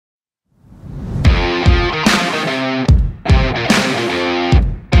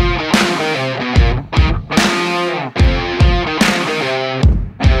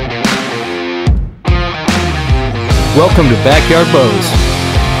Welcome to Backyard Bows.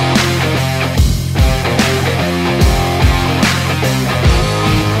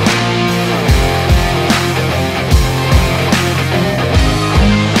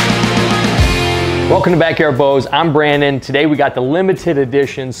 Welcome to Backyard Bows. I'm Brandon. Today we got the limited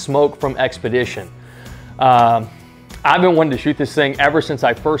edition smoke from Expedition. I've been wanting to shoot this thing ever since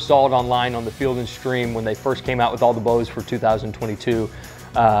I first saw it online on the Field and Stream when they first came out with all the bows for 2022.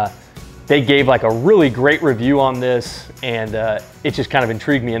 They gave like a really great review on this, and it just kind of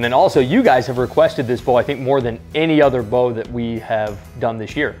intrigued me. And then also you guys have requested this bow, I think, more than any other bow that we have done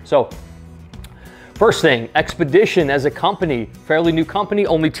this year. So first thing, Expedition as a company, fairly new company,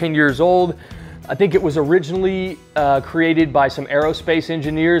 only 10 years old. I think it was originally created by some aerospace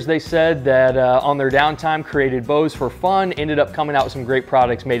engineers, they said, that on their downtime created bows for fun, ended up coming out with some great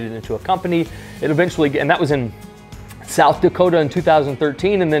products, made it into a company. It eventually, and that was in South Dakota in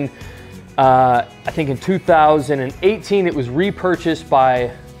 2013, and then I think in 2018 it was repurchased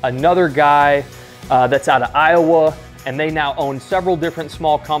by another guy that's out of Iowa, and they now own several different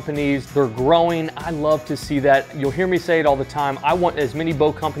small companies. They're growing. I love to see that. You'll hear me say it all the time. I want as many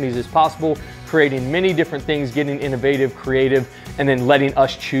bow companies as possible, creating many different things, getting innovative, creative, and then letting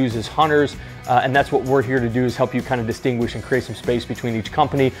us choose as hunters. And that's what we're here to do, is help you kind of distinguish and create some space between each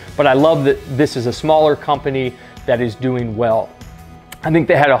company. But I love that this is a smaller company that is doing well. I think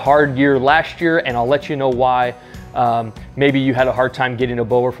they had a hard year last year, and I'll let you know why. Maybe you had a hard time getting a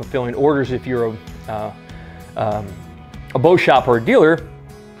bow or fulfilling orders if you're a bow shop or a dealer,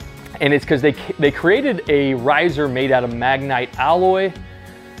 and it's because they created a riser made out of magnite alloy,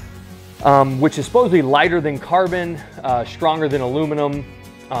 which is supposedly lighter than carbon, stronger than aluminum,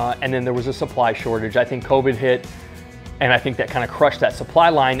 and then there was a supply shortage. I think COVID hit, and I think that kind of crushed that supply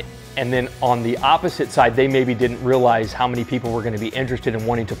line. And then on the opposite side, they maybe didn't realize how many people were going to be interested in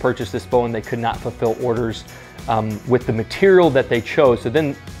wanting to purchase this bow, and they could not fulfill orders with the material that they chose. So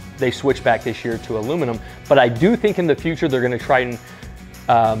then they switched back this year to aluminum. But I do think in the future they're going to try and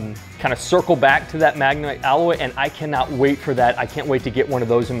kind of circle back to that magnite alloy, and I cannot wait for that. I can't wait to get one of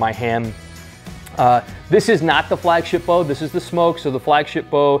those in my hand. This is not the flagship bow. This is the smoke. So the flagship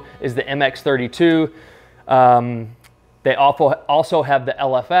bow is the MX32. They also have the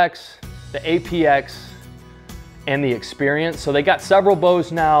LFX, the APX, and the Experience. So they got several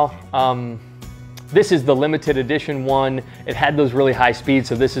bows now. This is the limited edition one. It had those really high speeds,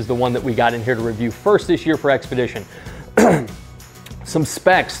 so this is the one that we got in here to review first this year for Expedition. Some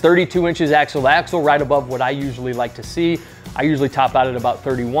specs: 32 inches axle to axle, right above what I usually like to see. I usually top out at about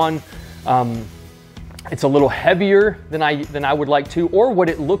 31. It's a little heavier than I would like to, or what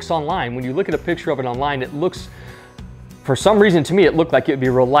it looks online. When you look at a picture of it online, it looks, for some reason to me, it looked like it'd be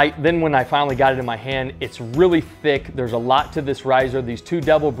real light. Then when I finally got it in my hand, it's really thick. There's a lot to this riser. These two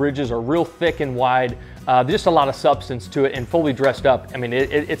double bridges are real thick and wide. Just a lot of substance to it, and fully dressed up. I mean,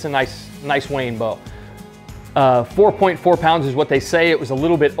 it's a nice weighing bow. 4.4 pounds is what they say. It was a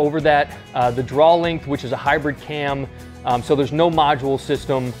little bit over that. The draw length, which is a hybrid cam, so there's no module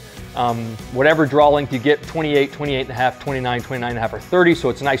system. Whatever draw length you get, 28, 28 and a half, 29, 29 and a half, or 30. So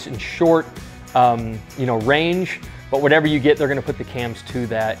it's nice and short, range. But whatever you get, they're going to put the cams to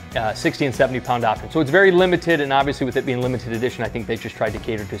that 60 and 70 pound option. So it's very limited, and obviously with it being limited edition, I think they just tried to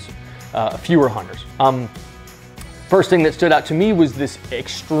cater to fewer hunters. First thing that stood out to me was this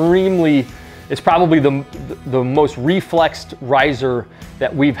it's probably the most reflexed riser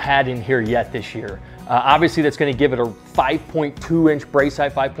that we've had in here yet this year. Obviously that's going to give it a 5.2 inch brace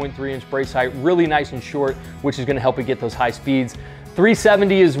height, 5.3 inch brace height, really nice and short, which is going to help it get those high speeds.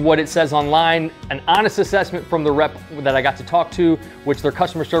 370 is what it says online. An honest assessment from the rep that I got to talk to, which their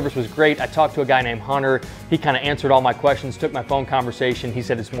customer service was great. I talked to a guy named Hunter. He kind of answered all my questions, took my phone conversation. He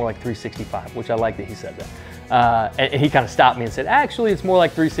said it's more like 365, which I like that he said that. And he kind of stopped me and said, actually, it's more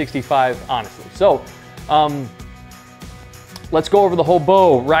like 365, honestly. So let's go over the whole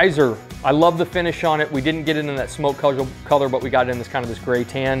bow. Riser, I love the finish on it. We didn't get it in that smoke color, but we got it in this kind of this gray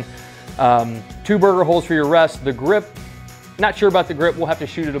tan. 2 burger holes for your rest. The grip, not sure about the grip. We'll have to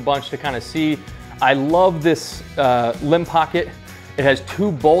shoot it a bunch to kind of see. I love this limb pocket. It has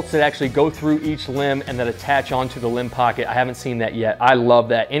 2 bolts that actually go through each limb and that attach onto the limb pocket. I haven't seen that yet. I love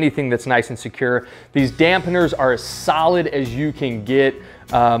that. Anything that's nice and secure. These dampeners are as solid as you can get.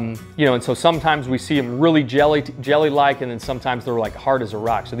 And so sometimes we see them really jelly-like, and then sometimes they're like hard as a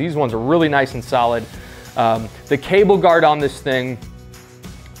rock. So these ones are really nice and solid. The cable guard on this thing,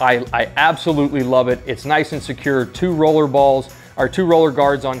 I absolutely love it. It's nice and secure. 2 roller balls, or 2 roller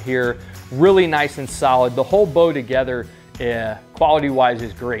guards on here. Really nice and solid. The whole bow together quality-wise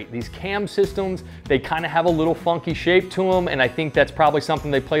is great. These cam systems, they kind of have a little funky shape to them, and I think that's probably something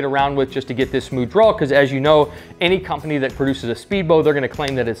they played around with just to get this smooth draw, because as you know, any company that produces a speed bow, they're gonna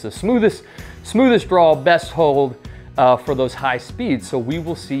claim that it's the smoothest draw, best hold for those high speeds. So we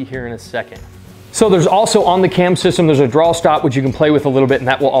will see here in a second. So there's also on the cam system, there's a draw stop, which you can play with a little bit, and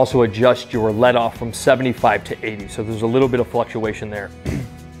that will also adjust your let off from 75 to 80. So there's a little bit of fluctuation there.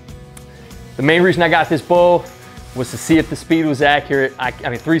 The main reason I got this bow was to see if the speed was accurate. I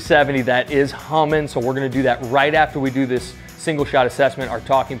mean, 370, that is humming. So we're gonna do that right after we do this single shot assessment, our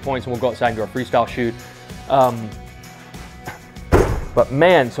talking points, and we'll go outside and do our freestyle shoot. But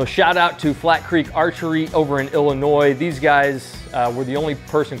man, so shout out to Flat Creek Archery over in Illinois. These guys were the only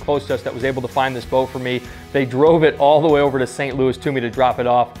person close to us that was able to find this bow for me. They drove it all the way over to St. Louis to me to drop it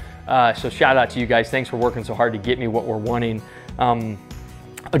off. So shout out to you guys. Thanks for working so hard to get me what we're wanting.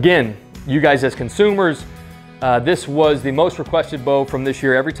 Again, you guys as consumers, this was the most requested bow from this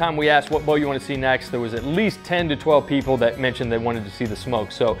year. Every time we asked what bow you want to see next, there was at least 10 to 12 people that mentioned they wanted to see the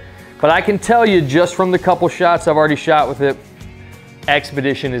smoke. So, but I can tell you just from the couple shots I've already shot with it,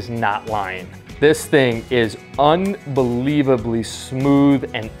 Expedition is not lying. This thing is unbelievably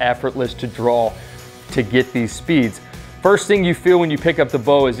smooth and effortless to draw to get these speeds. First thing you feel when you pick up the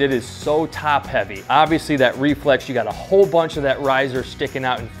bow is it is so top heavy. Obviously that reflex, you got a whole bunch of that riser sticking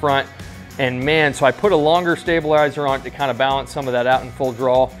out in front. And man, so I put a longer stabilizer on it to kind of balance some of that out in full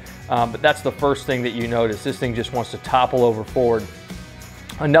draw. But that's the first thing that you notice. This thing just wants to topple over forward.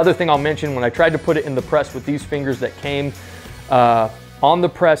 Another thing I'll mention, when I tried to put it in the press with these fingers that came on the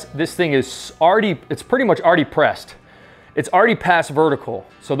press, this thing is already, it's pretty much already pressed. It's already past vertical.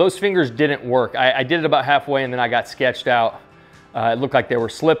 So those fingers didn't work. I did it about halfway and then I got sketched out. It looked like they were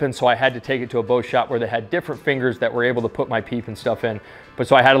slipping, so I had to take it to a bow shop where they had different fingers that were able to put my peep and stuff in. But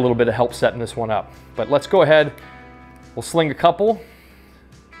so I had a little bit of help setting this one up. But let's go ahead, we'll sling a couple.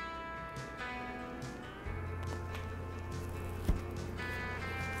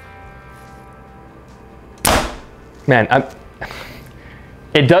 Man,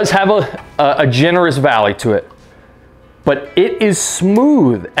 it does have a generous valley to it, but it is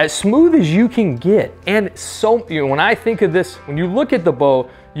smooth as you can get. And so, you know, when I think of this, when you look at the bow,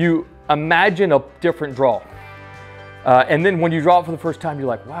 you imagine a different draw. And then when you draw it for the first time, you're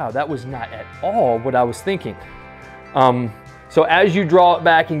like, wow, that was not at all what I was thinking. So as you draw it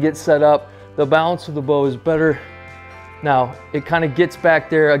back and get set up, the balance of the bow is better. Now, it kind of gets back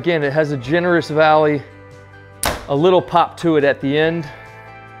there. Again, it has a generous valley, a little pop to it at the end.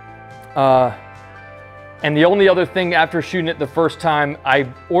 And the only other thing after shooting it the first time, I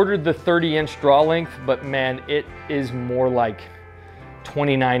ordered the 30-inch draw length, but man, it is more like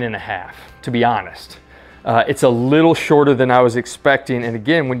 29.5, to be honest. It's a little shorter than I was expecting. And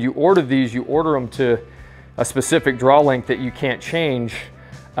again, when you order these, you order them to a specific draw length that you can't change.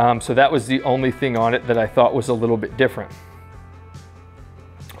 So that was the only thing on it that I thought was a little bit different.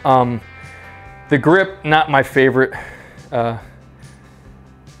 The grip, not my favorite.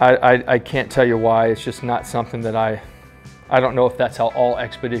 I can't tell you why. It's just not something that I don't know if that's how all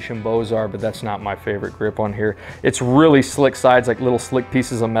Expedition bows are, but that's not my favorite grip on here. It's really slick sides, like little slick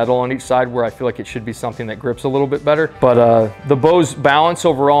pieces of metal on each side, where I feel like it should be something that grips a little bit better. But the bow's balance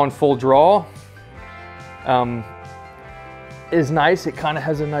overall in full draw is nice. It kind of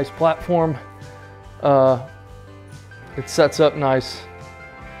has a nice platform. It sets up nice.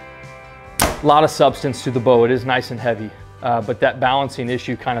 A lot of substance to the bow. It is nice and heavy. But that balancing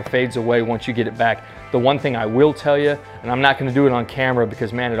issue kind of fades away once you get it back. The one thing I will tell you, and I'm not going to do it on camera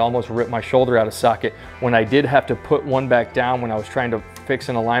because man, it almost ripped my shoulder out of socket when I did have to put one back down when I was trying to fix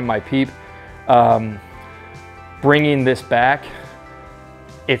and align my peep. Bringing this back,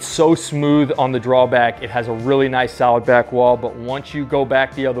 it's so smooth on the drawback. It has a really nice solid back wall, but once you go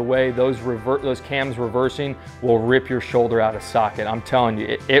back the other way, those cams reversing will rip your shoulder out of socket. I'm telling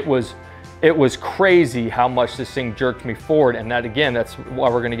you, it was crazy how much this thing jerked me forward, and that again, that's why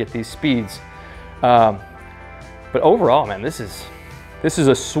we're gonna get these speeds. But overall, man, this is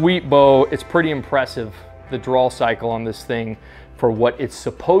a sweet bow. It's pretty impressive, the draw cycle on this thing for what it's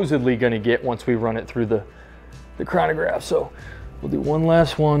supposedly gonna get once we run it through the chronograph. So we'll do one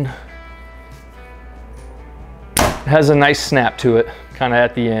last one. It has a nice snap to it, kind of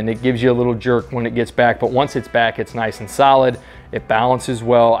at the end. It gives you a little jerk when it gets back, but once it's back, it's nice and solid. It balances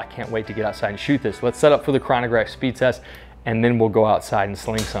well. I can't wait to get outside and shoot this. Let's set up for the chronograph speed test, and then we'll go outside and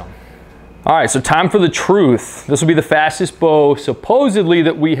sling some. All right, so time for the truth. This will be the fastest bow supposedly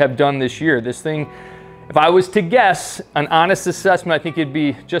that we have done this year. This thing, if I was to guess, an honest assessment, I think it'd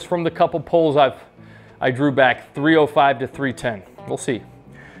be, just from the couple pulls I drew back, 305 to 310. We'll see.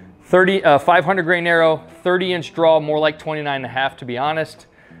 500 grain arrow, 30-inch draw, more like 29.5 to be honest.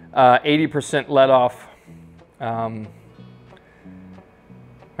 80% let off. Man,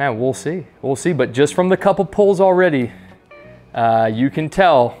 we'll see. We'll see. But just from the couple pulls already, you can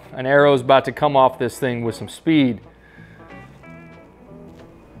tell an arrow is about to come off this thing with some speed.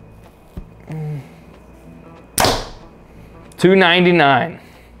 $299.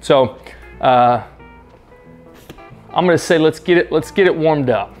 So I'm gonna say let's get it warmed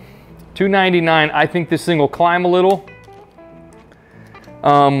up. $299. I think this thing will climb a little.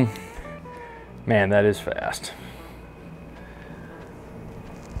 Man, that is fast.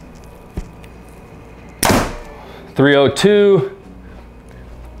 $302.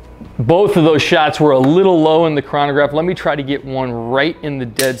 Both of those shots were a little low in the chronograph. Let me try to get one right in the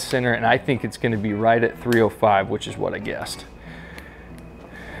dead center, and I think it's going to be right at 305, which is what I guessed.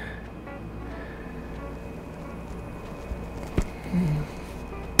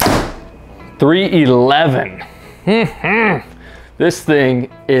 $311. This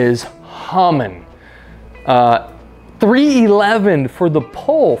thing is humming. 311 for the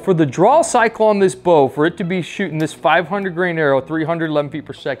pull, for the draw cycle on this bow, for it to be shooting this 500 grain arrow, 311 feet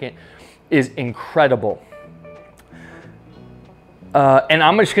per second, is incredible. And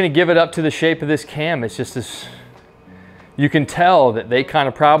I'm just gonna give it up to the shape of this cam. It's just this, you can tell that they kind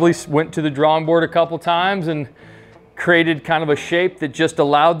of probably went to the drawing board a couple times and created kind of a shape that just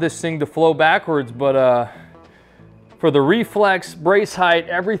allowed this thing to flow backwards. But for the reflex, brace height,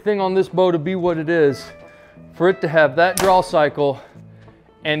 everything on this bow to be what it is, for it to have that draw cycle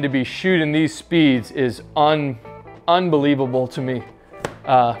and to be shooting these speeds is unbelievable to me.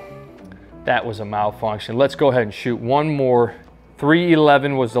 That was a malfunction. Let's go ahead and shoot one more.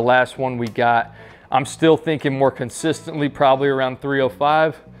 311 was the last one we got. I'm still thinking more consistently, probably around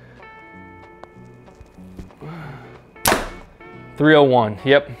 305. 301,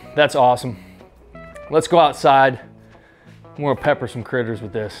 yep, that's awesome. Let's go outside. I'm gonna pepper some critters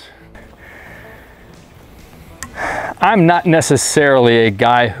with this. I'm not necessarily a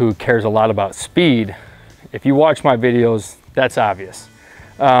guy who cares a lot about speed. If you watch my videos, that's obvious.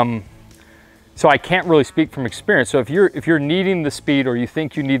 So I can't really speak from experience. So if you're needing the speed, or you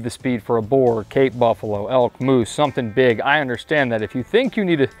think you need the speed for a boar, Cape buffalo, elk, moose, something big, I understand that. If you think you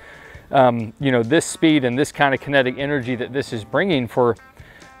need you know, this speed and this kind of kinetic energy that this is bringing for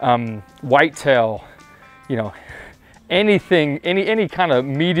whitetail, you know, anything, any kind of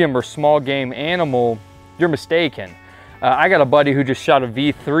medium or small game animal, you're mistaken. I got a buddy who just shot a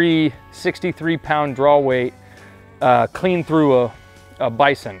V3, 63-pound draw weight, clean through a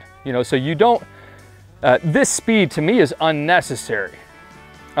bison. You know, so you don't, this speed to me is unnecessary.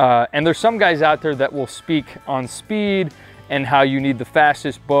 And there's some guys out there that will speak on speed and how you need the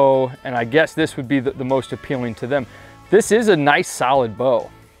fastest bow, and I guess this would be the most appealing to them. This is a nice solid bow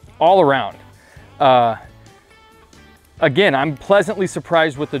all around. Again, I'm pleasantly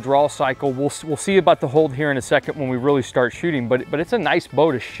surprised with the draw cycle. We'll see about the hold here in a second when we really start shooting, but it's a nice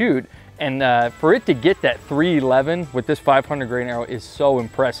bow to shoot. And for it to get that 311 with this 500 grain arrow is so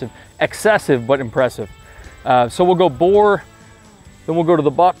impressive. Excessive, but impressive. So we'll go boar, then we'll go to the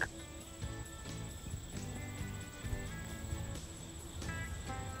buck.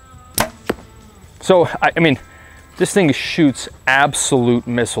 So, I mean, this thing shoots absolute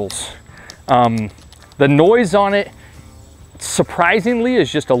missiles. The noise on it, surprisingly,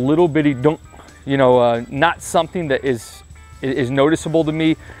 is just a little bitty dunk, you know, not something that is noticeable to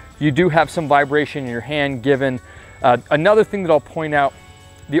me. You do have some vibration in your hand given. Another thing that I'll point out,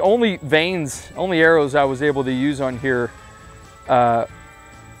 the only arrows I was able to use on here, you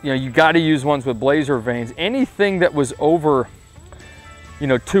know, you got to use ones with blazer vanes. Anything that was over, you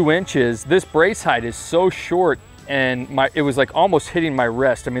know, 2 inches, this brace height is so short, and it was like almost hitting my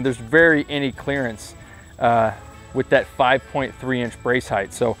wrist. I mean, there's any clearance with that 5.3 inch brace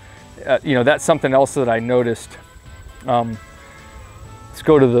height. So, you know, that's something else that I noticed. Let's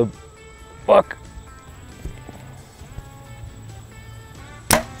go to the buck.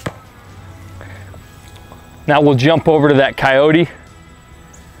 Now we'll jump over to that coyote.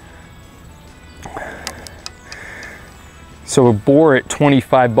 So a boar at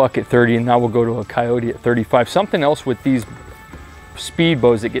 25, buck at 30, and now we'll go to a coyote at 35. Something else with these speed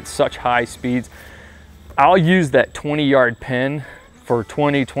bows that get such high speeds, I'll use that 20-yard pin for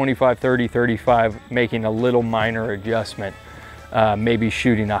 20, 25, 30, 35, making a little minor adjustment. Maybe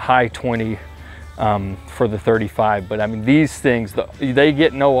shooting a high 20 for the 35. But I mean, these things, they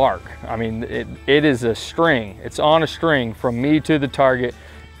get no arc. I mean, it is a string. It's on a string from me to the target.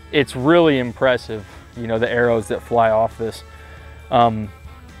 It's really impressive, you know, the arrows that fly off this.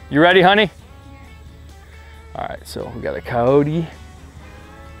 You ready, honey? All right, so we got a coyote.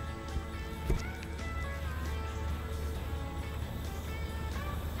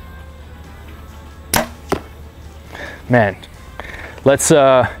 Man, let's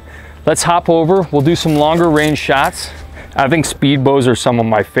hop over. We'll do some longer range shots. I think speed bows are some of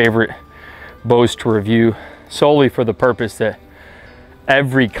my favorite bows to review, solely for the purpose that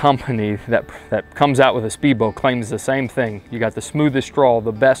every company that comes out with a speed bow claims the same thing. You got the smoothest draw,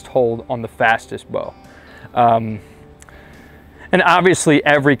 the best hold on the fastest bow. And obviously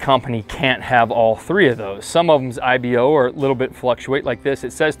every company can't have all three of those. Some of them's IBO or a little bit fluctuate like this.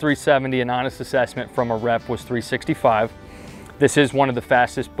 It says 370, an honest assessment from a rep was 365. This is one of the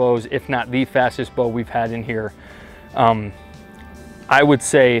fastest bows, if not the fastest bow we've had in here. I would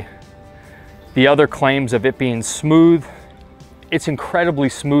say the other claims of it being smooth, it's incredibly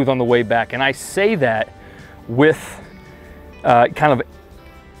smooth on the way back. And I say that with kind of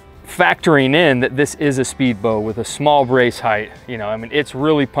factoring in that this is a speed bow with a small brace height. You know, I mean, it's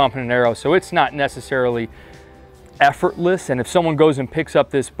really pumping an arrow, so it's not necessarily effortless. And if someone goes and picks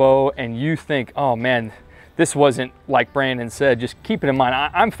up this bow and you think, oh man, this wasn't like Brandon said, just keep it in mind,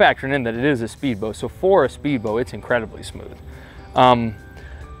 I'm factoring in that it is a speed bow. So for a speed bow, it's incredibly smooth.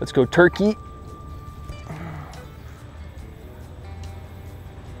 Let's go turkey.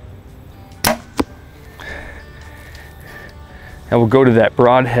 And we'll go to that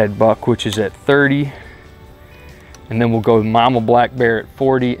broadhead buck, which is at 30. And then we'll go mama black bear at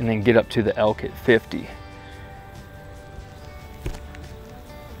 40 and then get up to the elk at 50.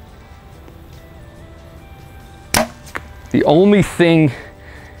 The only thing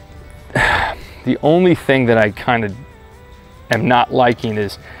that I kind of am not liking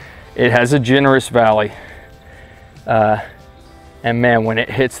is it has a generous valley. And man, when it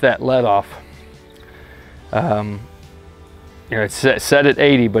hits that let off, you know, it's set at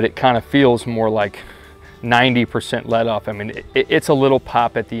 80, but it kind of feels more like 90% let off. I mean, it's a little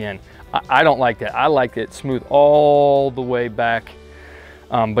pop at the end. I don't like that. I like it smooth all the way back.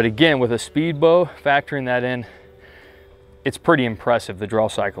 But again, with a speed bow, factoring that in, it's pretty impressive, the draw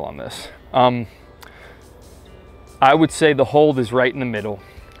cycle on this. I would say the hold is right in the middle.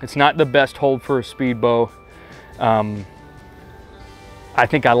 It's not the best hold for a speed bow. I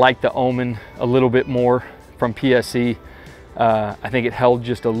think I like the Omen a little bit more from PSE. I think it held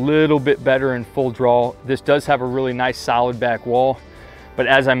just a little bit better in full draw. This does have a really nice solid back wall, but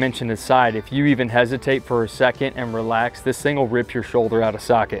as I mentioned aside, if you even hesitate for a second and relax, this thing will rip your shoulder out of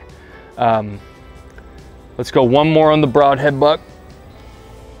socket. Let's go one more on the broadhead buck.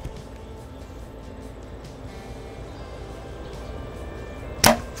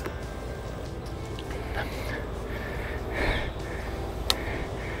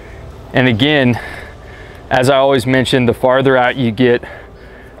 And again, as I always mention, the farther out you get,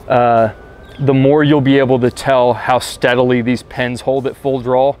 the more you'll be able to tell how steadily these pins hold at full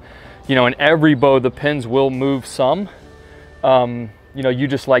draw. You know, in every bow, the pins will move some. You know, you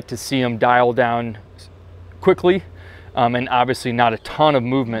just like to see them dial down quickly, and obviously not a ton of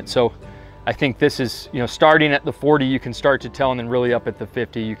movement. So I think this is, you know, starting at the 40, you can start to tell, and then really up at the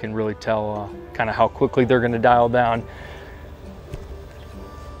 50, you can really tell kind of how quickly they're going to dial down.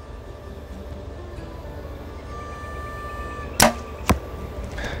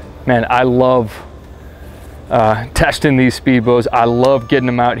 Man, I love testing these speed bows. I love getting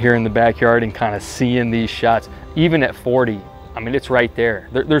them out here in the backyard and kind of seeing these shots. Even at 40, I mean, it's right there.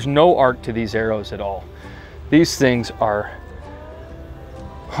 There's no arc to these arrows at all. These things are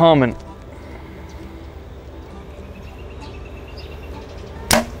humming.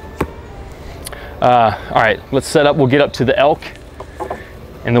 All right, let's set up. We'll get up to the elk,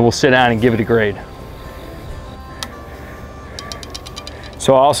 and then we'll sit down and give it a grade.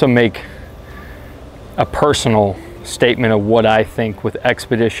 So I'll also make a personal statement of what I think with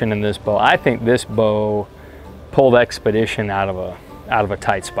Expedition in this bow. I think this bow pulled Expedition out of a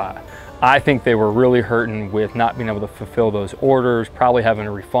tight spot. I think they were really hurting with not being able to fulfill those orders, probably having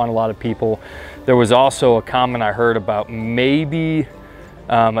to refund a lot of people. There was also a comment I heard about maybe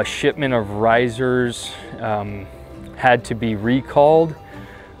a shipment of risers had to be recalled.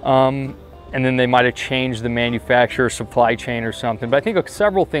 And then they might have changed the manufacturer supply chain or something. But I think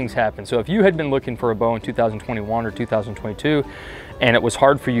several things happened. So if you had been looking for a bow in 2021 or 2022, and it was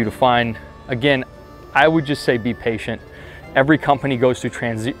hard for you to find, again, I would just say be patient. Every company goes through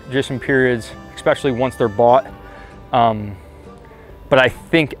transition periods, especially once they're bought. But I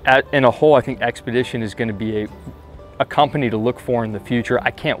think in a whole, I think Expedition is gonna be a company to look for in the future. I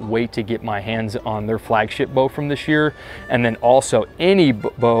can't wait to get my hands on their flagship bow from this year, and then also any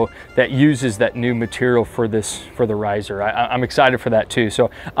bow that uses that new material for the riser. I'm excited for that too. So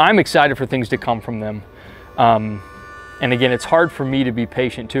I'm excited for things to come from them. And again, it's hard for me to be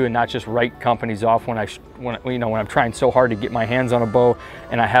patient too and not just write companies off when I'm trying so hard to get my hands on a bow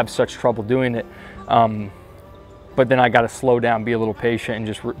and I have such trouble doing it. but then I got to slow down, be a little patient, and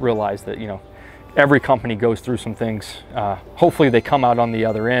just realize that, you know, every company goes through some things. Hopefully they come out on the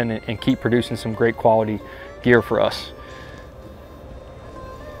other end and keep producing some great quality gear for us.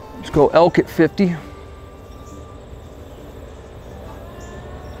 Let's go elk at 50.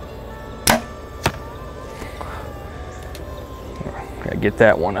 Gotta get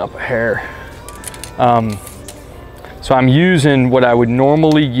that one up a hair. So I'm using what I would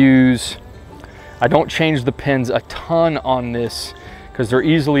normally use. I don't change the pins a ton on this because they're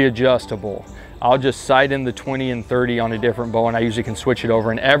easily adjustable. I'll just sight in the 20 and 30 on a different bow, and I usually can switch it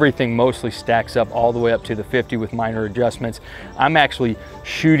over, and everything mostly stacks up all the way up to the 50 with minor adjustments. I'm actually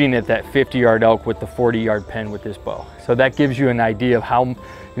shooting at that 50-yard elk with the 40-yard pin with this bow. So that gives you an idea of how, you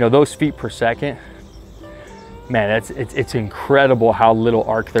know, those feet per second, man, it's incredible how little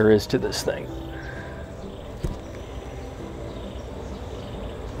arc there is to this thing.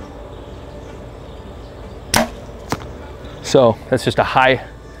 So that's just a high,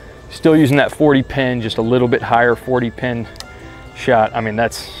 still using that 40 pin, just a little bit higher 40 pin shot. I mean,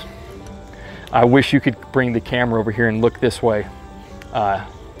 I wish you could bring the camera over here and look this way.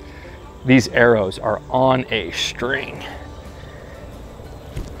 These arrows are on a string.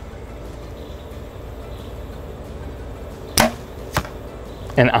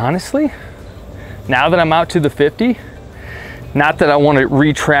 And honestly, now that I'm out to the 50, not that I want to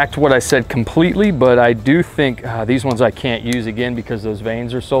retract what I said completely, but I do think these ones I can't use again because those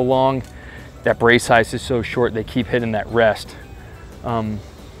veins are so long. That brace height is so short, they keep hitting that rest. But,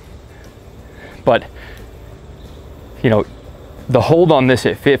 you know, the hold on this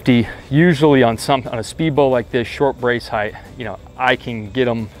at 50, usually on a speed bow like this, short brace height, you know, I can get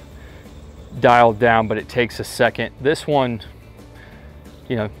them dialed down, but it takes a second. This one,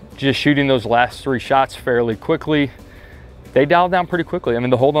 you know, just shooting those last 3 shots fairly quickly, they dial down pretty quickly. I mean,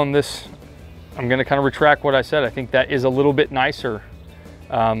 the hold on this, I'm gonna kind of retract what I said. I think that is a little bit nicer,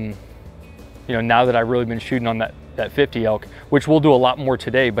 you know, now that I've really been shooting on that 50 elk, which we'll do a lot more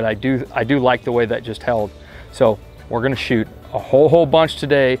today, but I do like the way that just held. So we're gonna shoot a whole bunch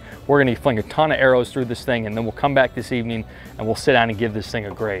today. We're gonna fling a ton of arrows through this thing, and then we'll come back this evening and we'll sit down and give this thing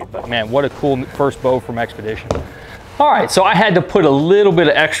a grade. But man, what a cool first bow from Expedition. All right, so I had to put a little bit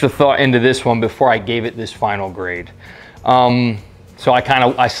of extra thought into this one before I gave it this final grade. So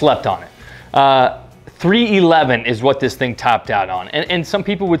I slept on it. 311 is what this thing topped out on. And some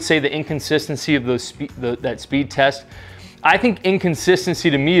people would say the inconsistency of that speed test. I think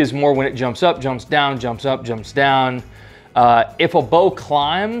inconsistency to me is more when it jumps up, jumps down, jumps up, jumps down. If a bow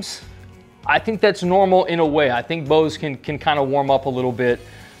climbs, I think that's normal in a way. I think bows can kind of warm up a little bit.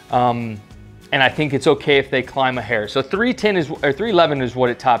 And I think it's okay if they climb a hair. So 311 is what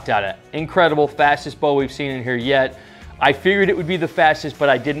it topped out at. Incredible, fastest bow we've seen in here yet. I figured it would be the fastest, but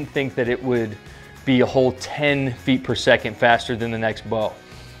I didn't think that it would be a whole 10 feet per second faster than the next bow.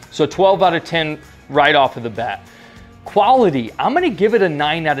 So 12 out of 10 right off of the bat. Quality, I'm gonna give it a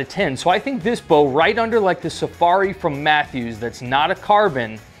 9 out of 10. So I think this bow, right under like the Safari from Matthews, that's not a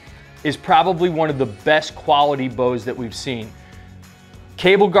carbon, is probably one of the best quality bows that we've seen.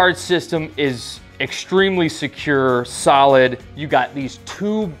 Cable guard system is extremely secure, solid. You got these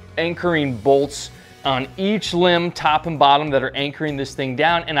 2 anchoring bolts on each limb, top and bottom, that are anchoring this thing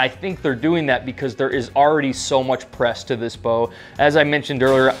down. And I think they're doing that because there is already so much press to this bow. As I mentioned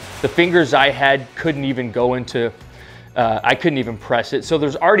earlier, the fingers I had couldn't even go into, I couldn't even press it. So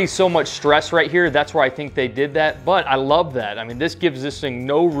there's already so much stress right here. That's where I think they did that, but I love that. I mean, this gives this thing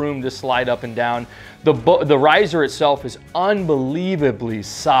no room to slide up and down. The riser itself is unbelievably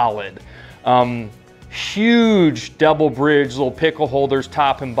solid. Huge double bridge, little pickle holders,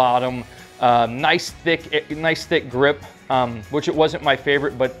 top and bottom. Nice thick grip, which it wasn't my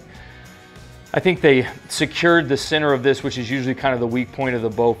favorite, but I think they secured the center of this, which is usually kind of the weak point of the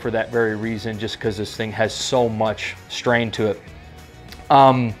bow, for that very reason, just because this thing has so much strain to it.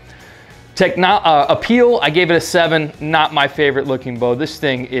 Appeal, I gave it a 7. Not my favorite looking bow. This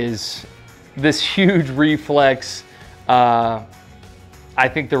thing is this huge reflex. I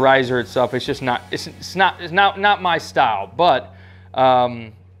think the riser itself, it's just not, it's not my style, but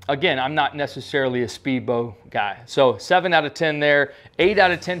again, I'm not necessarily a speed bow guy. So 7 out of 10 there, 8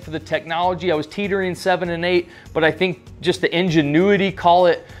 out of 10 for the technology. I was teetering 7 and 8, but I think just the ingenuity, call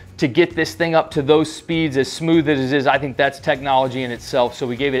it, to get this thing up to those speeds as smooth as it is, I think that's technology in itself. So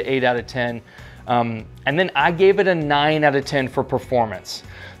we gave it 8 out of 10. And then I gave it a 9 out of 10 for performance.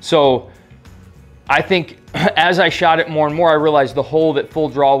 So I think as I shot it more and more, I realized the hold at full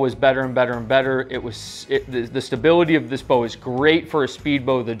draw was better and better and better. The stability of this bow is great for a speed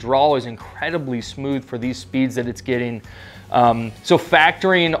bow. The draw is incredibly smooth for these speeds that it's getting. So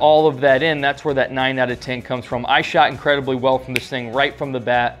factoring all of that in, that's where that 9 out of 10 comes from. I shot incredibly well from this thing right from the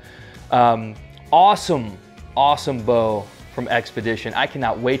bat. Awesome bow from Expedition. I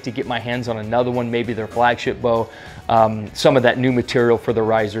cannot wait to get my hands on another one, maybe their flagship bow, some of that new material for the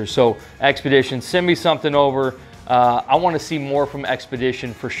risers. So Expedition, send me something over. I want to see more from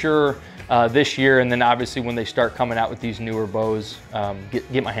Expedition for sure this year, and then obviously when they start coming out with these newer bows,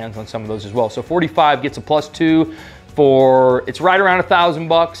 get my hands on some of those as well. So 45 gets a +2 for, it's right around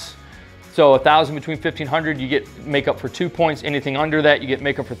 $1,000. So 1,000 between 1,500, you get makeup for 2 points. Anything under that, you get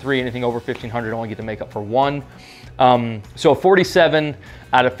makeup for 3. Anything over 1,500, only get to make up for 1. So 47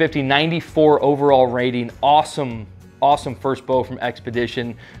 out of 50, 94 overall rating. Awesome first bow from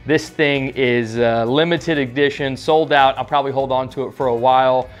Expedition. This thing is limited edition, sold out. I'll probably hold on to it for a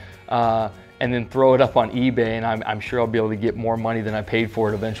while and then throw it up on eBay, and I'm sure I'll be able to get more money than I paid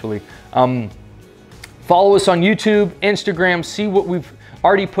for it eventually. Follow us on YouTube, Instagram, see what we've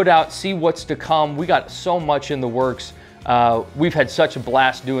already put out, see what's to come. We got so much in the works. We've had such a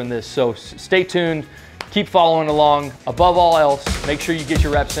blast doing this, so stay tuned, keep following along. Above all else, make sure you get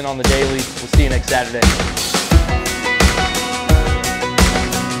your reps in on the daily. We'll see you next Saturday.